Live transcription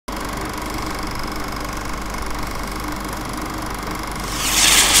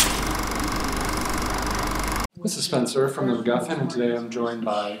This is Spencer from The MacGuffin, and today I'm joined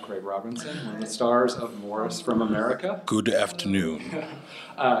by Craig Robinson, one of the stars of Morris from America. Good afternoon.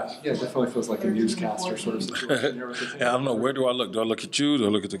 Yeah, it definitely feels like a newscaster sort of situation here with the Yeah, I don't know. Where do I look? Do I look at you? Do I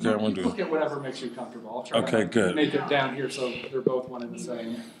look at the camera? Look at whatever makes you comfortable. I'll try Okay, to good. make it down here so they're both one and the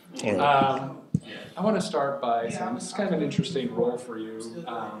same. All right. I want to start by saying this is kind of an interesting role for you.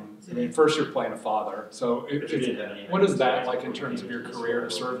 I mean, first you're playing a father, so what is that like in terms of your career to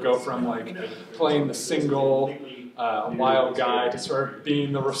sort of go from like playing the single wild guy to sort of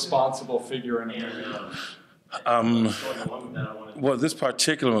being the responsible figure in a movie? Well, this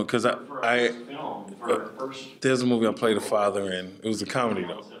particular one, because there's a movie I played a father in. It was a comedy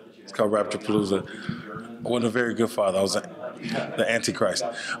though. It's called Rapture Palooza. I wasn't a very good father. I was the Antichrist.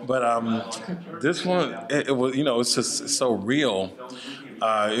 But this one, it was, it's just so real.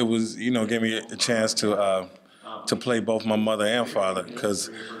 It was, gave me a chance to play both my mother and father,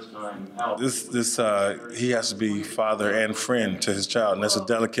 because he has to be father and friend to his child, and that's a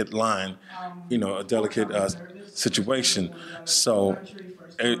delicate line, a delicate situation. So,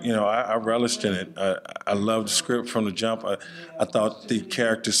 I relished in it. I loved the script from the jump. I thought the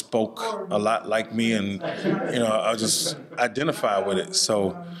character spoke a lot like me, and I just identified with it.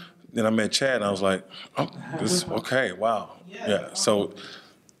 So then I met Chad, and I was like, "Oh, this okay, wow, yeah." So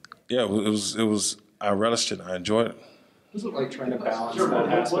yeah, it was. I relished it. I enjoyed it. Was it like trying to balance that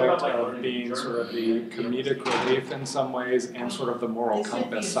aspect of being sort of the comedic relief in some ways and sort of the moral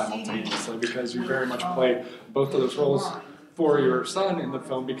compass simultaneously? Because you very much play both of those roles for your son in the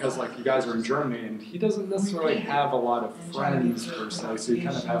film, because like you guys are in Germany and he doesn't necessarily have a lot of friends per se, so you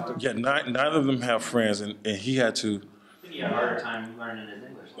kind of have to... Yeah, neither of them have friends, and he had to... He had a harder time learning his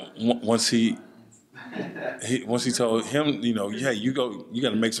English. Once he told him, yeah, you got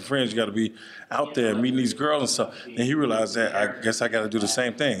to make some friends. You got to be out there meeting these girls and stuff. And he realized that I guess I got to do the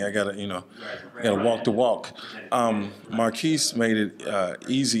same thing. I got to, walk the walk. Marquise made it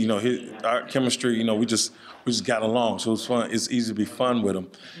easy. Our chemistry. We just got along, so it was fun. It's easy to be fun with him.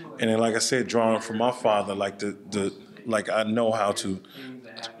 And then, like I said, drawing from my father, like I know how to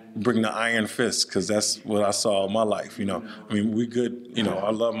bring the iron fist, because that's what I saw in my life. I mean, we good. I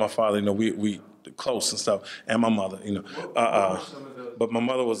love my father. We close and stuff, and my mother, but my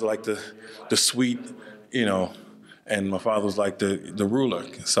mother was like the sweet, and my father was like the ruler.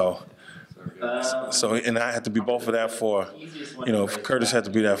 So, and I had to be both of that for, Curtis had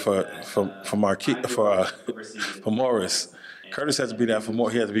to be that for Marquis, for Morris. Curtis had to be that for more.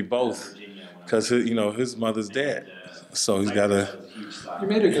 He had to be both, because his mother's dead, so he's got to. You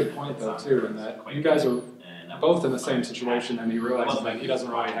made a good point though too, in that you guys are both in the same situation, and he realizes that he doesn't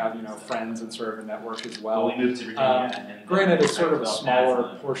really have, friends and sort of a network as well. Granted, it's sort of a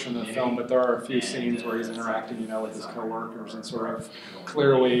smaller portion of the film, but there are a few scenes where he's interacting, with his coworkers, and sort of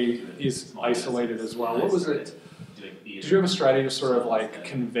clearly he's isolated as well. What was it? Did you have a strategy to sort of like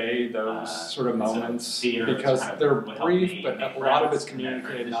convey those sort of moments, because they're brief, but a lot of it's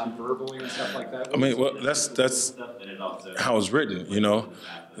communicated non-verbally and stuff like that? I mean, well, that's how it's written.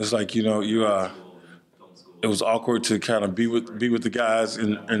 It's like it was awkward to kind of be with the guys,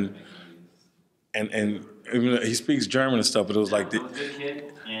 and even though he speaks German and stuff, but it was like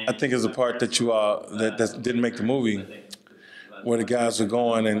I think it's a part that that didn't make the movie, where the guys were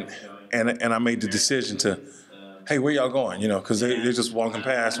going, and I made the decision to, hey, where y'all going? Because they're just walking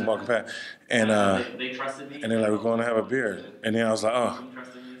past, and they're like, we're going to have a beer, and then I was like, oh,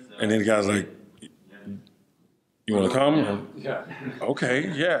 and then the guy's like, you want to come? And, yeah.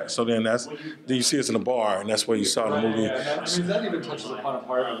 Okay, yeah. So then you see us in a bar, and that's where you saw the movie. Yeah, that even touches upon a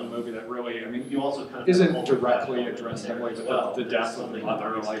part of the movie that really, isn't directly addressed heavily, but the death of the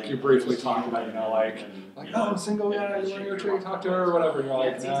mother. Like you briefly talked about, like oh, I'm single guy, you want to go try to talk to her or whatever. And you're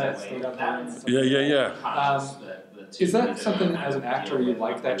like, nah, still got time. Yeah. Is that something as an actor you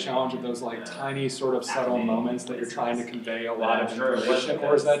like, that challenge of those like tiny sort of subtle moments that you're trying to convey a lot of information,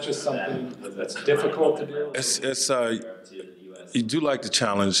 or is that just something that's difficult to do? It's you do like the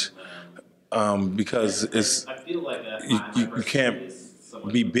challenge, because you can't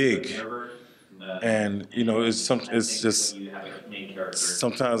be big, and it's just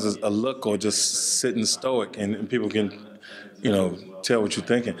sometimes it's a look or just sitting stoic, and people can tell what you're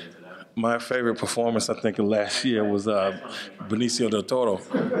thinking. My favorite performance, I think, of last year was Benicio del Toro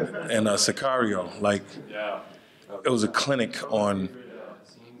and Sicario. Like, it was a clinic on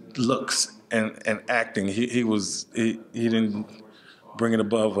looks and acting. He didn't bring it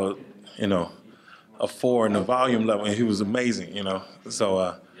above a 4 in the volume level, and he was amazing.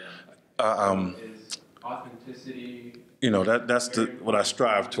 So authenticity that's what I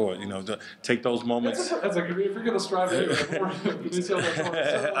strive toward. To take those moments. That's like, if you're going to strive anyway,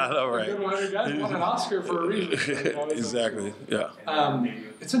 I know, right? You guys won an Oscar for a reason. Exactly. Yeah.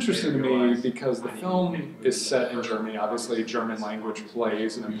 It's interesting to me because the film is set in Germany. Obviously, German language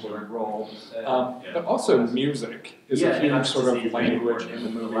plays an important role, but also music is a huge sort of language in the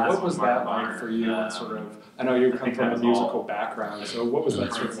movie. What was that like for you? And sort of, I know you come from a musical background, so what was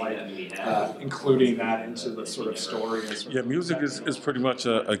that sort of like, including that into the sort of story? Yeah, music is pretty much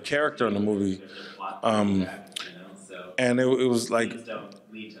a character in the movie, and it was like,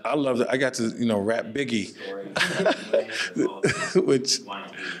 I loved it. I got to rap Biggie, which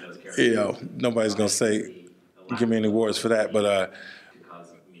nobody's gonna say give me any awards for that,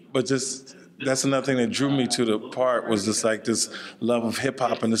 but just that's another thing that drew me to the part was just like this love of hip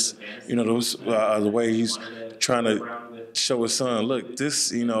hop and this the way he's trying to show his son, look,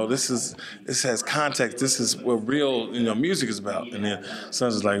 this has context. This is what real music is about. And then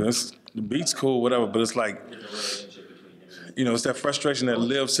son's just like, the beat's cool, whatever. But it's like, it's that frustration that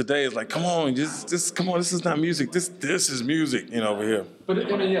lives today. It's like, come on, just come on. This is not music. This is music, over here. But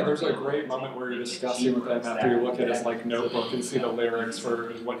there's a great moment where you're discussing with him after you look at his notebook and see the lyrics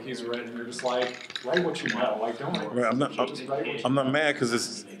for what he's written. You're just like, write what you know. Like, don't write. Right, I'm not mad because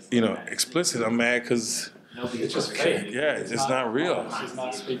it's explicit. I'm mad because it's just fake. Yeah, it's not real. He's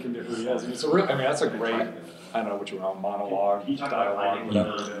not speaking to who he is. And it's that's a great, I don't know what you want, monologue, dialogue,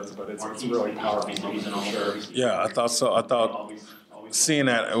 whatever it is, but it's a really powerful movie for sure. Yeah, I thought so. I thought seeing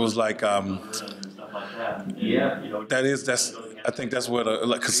that, it was like, I think that's where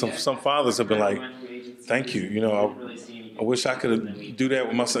because some fathers have been like, thank you, I wish I could do that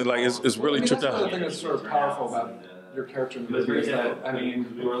with my son. Like, it's really tripped out. That's the thing that's sort of powerful about your character in the movie is that,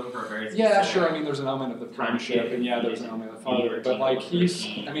 yeah, sure, there's an element of the friendship, and there's an element of the father, but he's,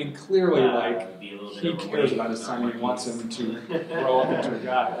 clearly, he cares about his son and he wants him to grow up into a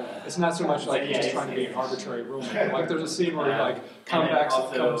guy. It's not so much like he's just trying to be an arbitrary roommate. There's a scene where he comes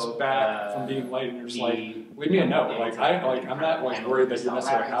back from being late and you're just like, leave me a note. I'm not worried that you're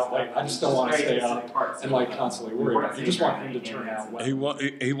necessarily out late. I just don't want to stay up and constantly worry about it. You just want him to turn out well. He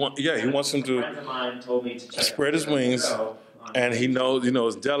wants him to spread his wings, and he knows,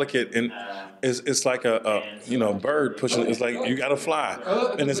 it's delicate, and it's like a bird pushing. It's like you gotta fly,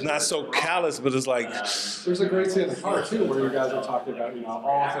 and it's not so callous, but it's like. There's a great scene in the car too, where you guys are talking about,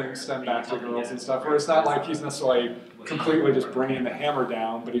 all things stem back to girls and stuff. Where it's not like he's necessarily completely just bringing the hammer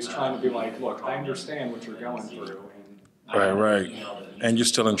down, but he's trying to be like, look, I understand what you're going through. Right. And you're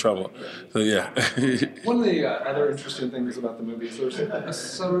still in trouble. So, yeah. One of the other interesting things about the movie is there's a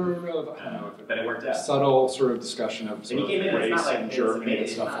sort of, I don't know if it worked out, subtle sort of discussion of sort of race and Germany and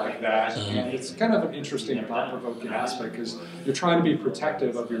stuff like that. And it's kind of an interesting and thought-provoking aspect because you're trying to be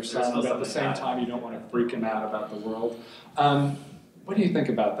protective of your son, but at the same time you don't want to freak him out about the world. What do you think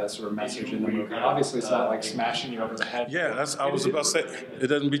about that sort of message in the movie? Obviously, it's not smashing you over the head. Yeah, I was about to say, it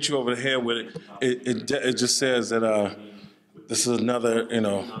doesn't beat you over the head with it. It just says that this is another,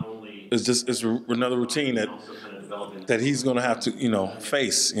 it's another routine that he's going to have to,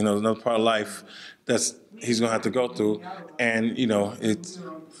 face, another part of life that's he's going to have to go through, and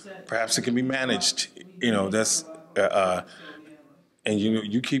perhaps it can be managed, that's. And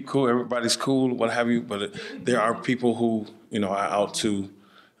you keep cool, everybody's cool, what have you, but there are people who, are out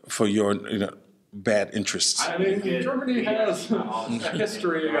for your, bad interests. Germany has a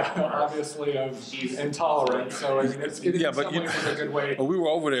history, obviously, of intolerance, so it's getting a good way. But we were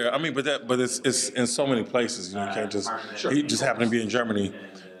over there, but it's in so many places, you can't just, he just happened to be in Germany.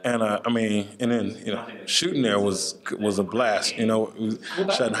 And and then shooting there was a blast. We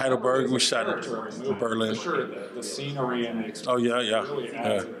shot in Heidelberg, we shot in Berlin. For sure, the scenery and the experience. Really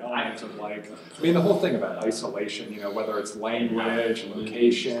adds to elements of the whole thing about isolation. Whether it's language,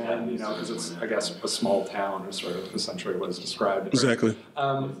 location. Because it's, I guess, a small town is sort of essentially what is described. Exactly.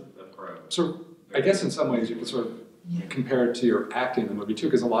 So I guess in some ways you could sort of compare it to your acting in the movie too,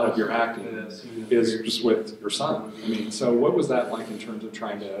 because a lot of your acting is just with your son. So what was that like in terms of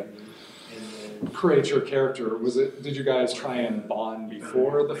trying to create your character? Did you guys try and bond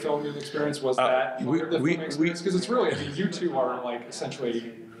before the filming experience? Was that the filming experience? Because it's really, you two are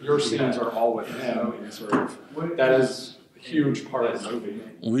essentially, your scenes are all with him, and sort of, that is a huge part of the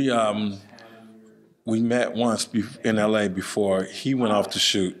movie. We met once in LA before he went off to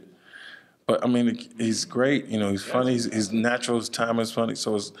shoot. But he's great. He's funny. He's natural. His timing is funny.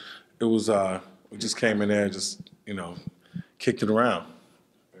 So it was. We just came in there and just kicked it around.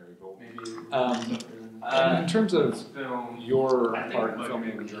 Very cool. In terms of your part in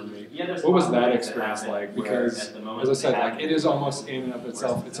filming in Germany, what was that experience like? Because, as I said, it is almost in and of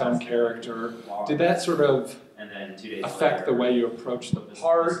itself its own character. Did that sort of affect the way you approach the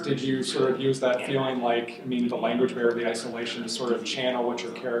part? Did you sort of use that feeling like, I mean, the language barrier, the isolation, to sort of channel what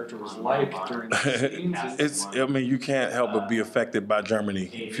your character was like during the scenes? I mean, you can't help but be affected by Germany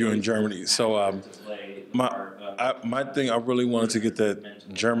if you're in Germany. So my thing, I really wanted to get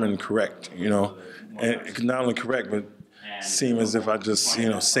that German correct, you know, and not only correct, but seem as if I just, you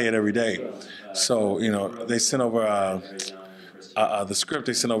know, say it every day. So, you know, they sent over the script.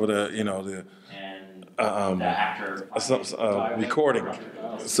 They sent over the, you know, the recording,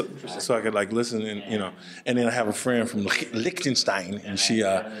 so I could like listen and, you know. And then I have a friend from Liechtenstein, and she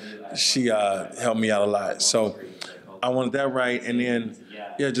helped me out a lot. So I wanted that right, and then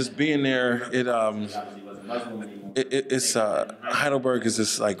just being there, it's Heidelberg is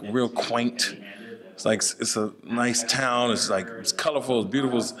just like real quaint. It's like it's a nice town. It's like it's colorful. It's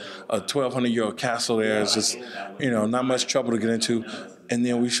beautiful. It's a 1,200-year-old castle there. It's just, you know, not much trouble to get into. And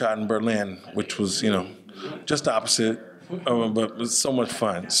then we shot in Berlin, which was, you know, just the opposite, but it was so much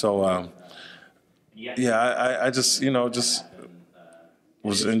fun. So I just, you know, just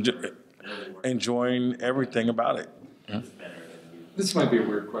was enjoying everything about it. This might be a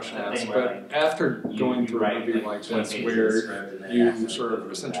weird question to ask, but after going through a movie like this, where you sort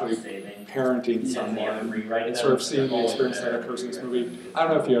of essentially parenting someone and sort of seeing the experience that occurs in this movie, I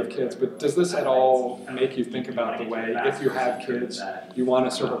don't know if you have kids, but does this at all make you think about the way, if you have kids, you want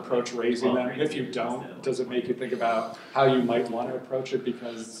to sort of approach raising them? And if you don't, does it make you think about how you might want to approach it?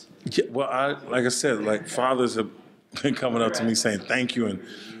 Because well, like I said, like fathers have been coming up to me saying thank you, and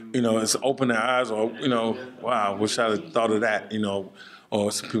you know, it's opened their eyes, or, you know, wow, I wish I'd have thought of that, you know, or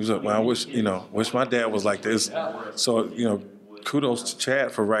some people say, well, I wish my dad was like this. So, you know, kudos to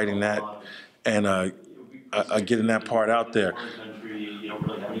Chad for writing that and getting that part out there.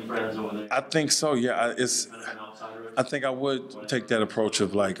 I think so, yeah. I think I would take that approach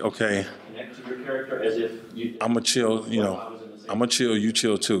of like, okay, I'm a chill, you know, I'm a chill, you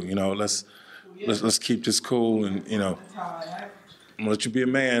chill too, you know, let's keep this cool, and, you know, I'm gonna let you be a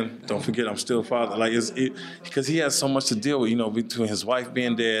man. Don't forget, I'm still a father. Like, because he has so much to deal with, you know, between his wife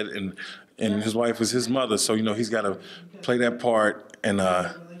being dead and his wife is his mother. So, you know, he's got to play that part. And,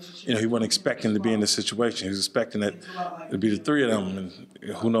 you know, he wasn't expecting to be in this situation. He was expecting it to be the three of them, and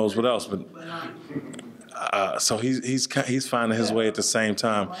who knows what else. But so he's finding his way at the same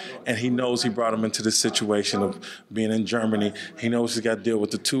time, and he knows he brought him into this situation of being in Germany. He knows he's got to deal with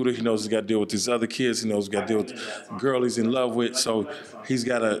the tutor. He knows he's got to deal with these other kids. He knows he's got to deal with the girl he's in love with. So he's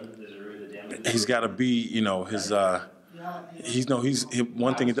got to be, you know, his. One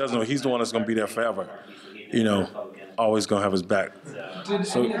thing he does know, he's the one that's going to be there forever. You know, always going to have his back. Did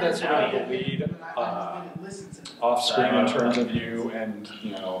any of that sort of lead off screen in terms of you and,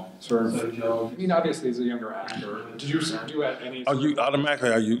 you know, sort of, I mean, obviously he's a younger actor. Did you do at any? Oh, you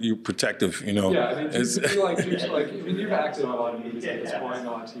automatically are you protective, you know? Yeah, I mean, do you feel like, I mean, you've acted in a lot of movies at this point, a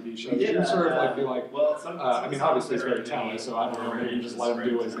lot of TV shows. Do you sort of like be like, I mean, obviously he's very talented, so I don't know, maybe you just let him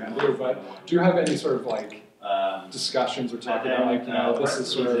do what he's going to do, but do you have any sort of like discussions or talking about like, you know, this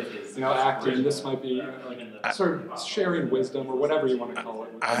is sort of, you know, acting, this might be like sort of sharing wisdom or whatever you want to call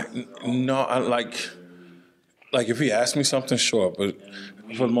it? Like if he asks me something, sure, but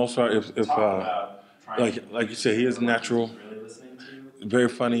for the most part, if like you said, he is natural, very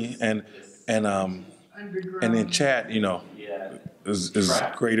funny, and in chat, you know, is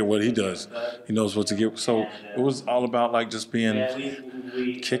great at what he does. He knows what to give. So it was all about like just being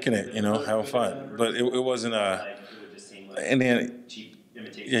kicking it, you know, having fun. But it wasn't and then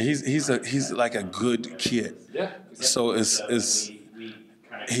he's like a good kid. So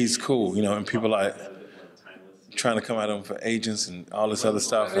he's cool, you know, and people like trying to come at him for agents and all this other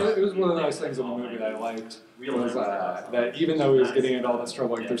stuff. It was one of the nice things in the movie that I liked was that even though he was getting into all this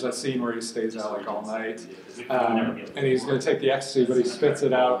trouble, like there's that scene where he stays out like all night, and he's going to take the ecstasy, but he spits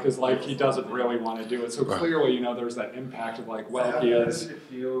it out because like he doesn't really want to do it. So clearly, you know, there's that impact of like, well, he is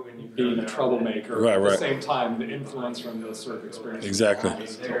being a troublemaker. At the same time, the influence from this sort of experience is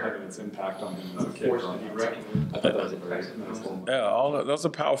still having its impact on him as a kid. I thought that was a very nice moment. Yeah, that's a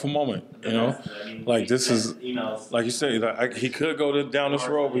powerful moment, you know. Like this is, like you say, like, he could go down this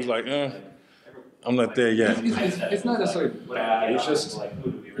road, but he's like, I'm not there yet. It's not necessarily bad. It's just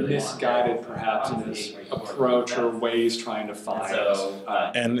misguided, perhaps, in his approach or ways trying to find.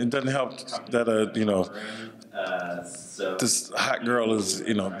 And it doesn't help that you know, this hot girl is,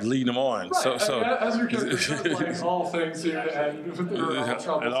 you know, leading him on. Right. So as your character like all things seem to end with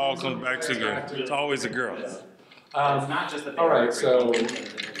trouble. It all comes back to girl. It's always a girl. All right, so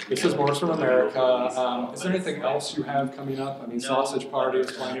This is Morris from America. Is there anything else you have coming up? I mean, sausage party is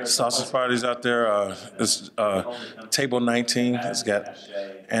playing here. Sausage parties out there. It's Table 19. It's got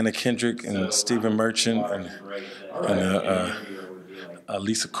Anna Kendrick and Stephen Merchant and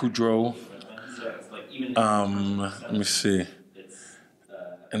Lisa Kudrow. Let me see.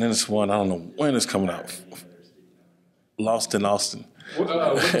 And then it's one, I don't know when it's coming out. Lost in Austin.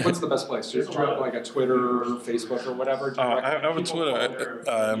 What's the best place? Do you have like a Twitter or Facebook or whatever? I have a Twitter,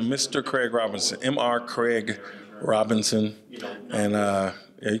 Mr. Craig Robinson, Mr. Craig Robinson, and yeah,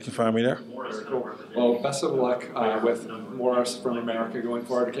 you can find me there. Very cool. Well, best of luck with Morris from America going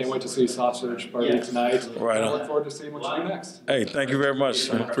forward. I can't wait to see Sausage Party tonight. Right on. I look forward to seeing what you do next. Hey, thank you very much.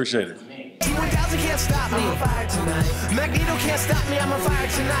 I appreciate it. T-1000 can't stop me. I'm on fire tonight. Magneto can't stop me. I'm on fire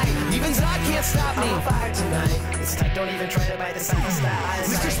tonight. Even Zod can't stop me. I'm on fire tonight. It's tight. Don't even try to bite the side of style.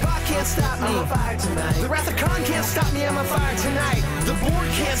 Mr. Spock can't stop me. I'm on fire tonight. The Wrath of Khan can't stop me. I'm on fire tonight. The Borg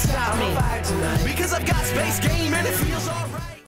can't stop me. I'm on fire tonight. Because I've got space game and it feels alright.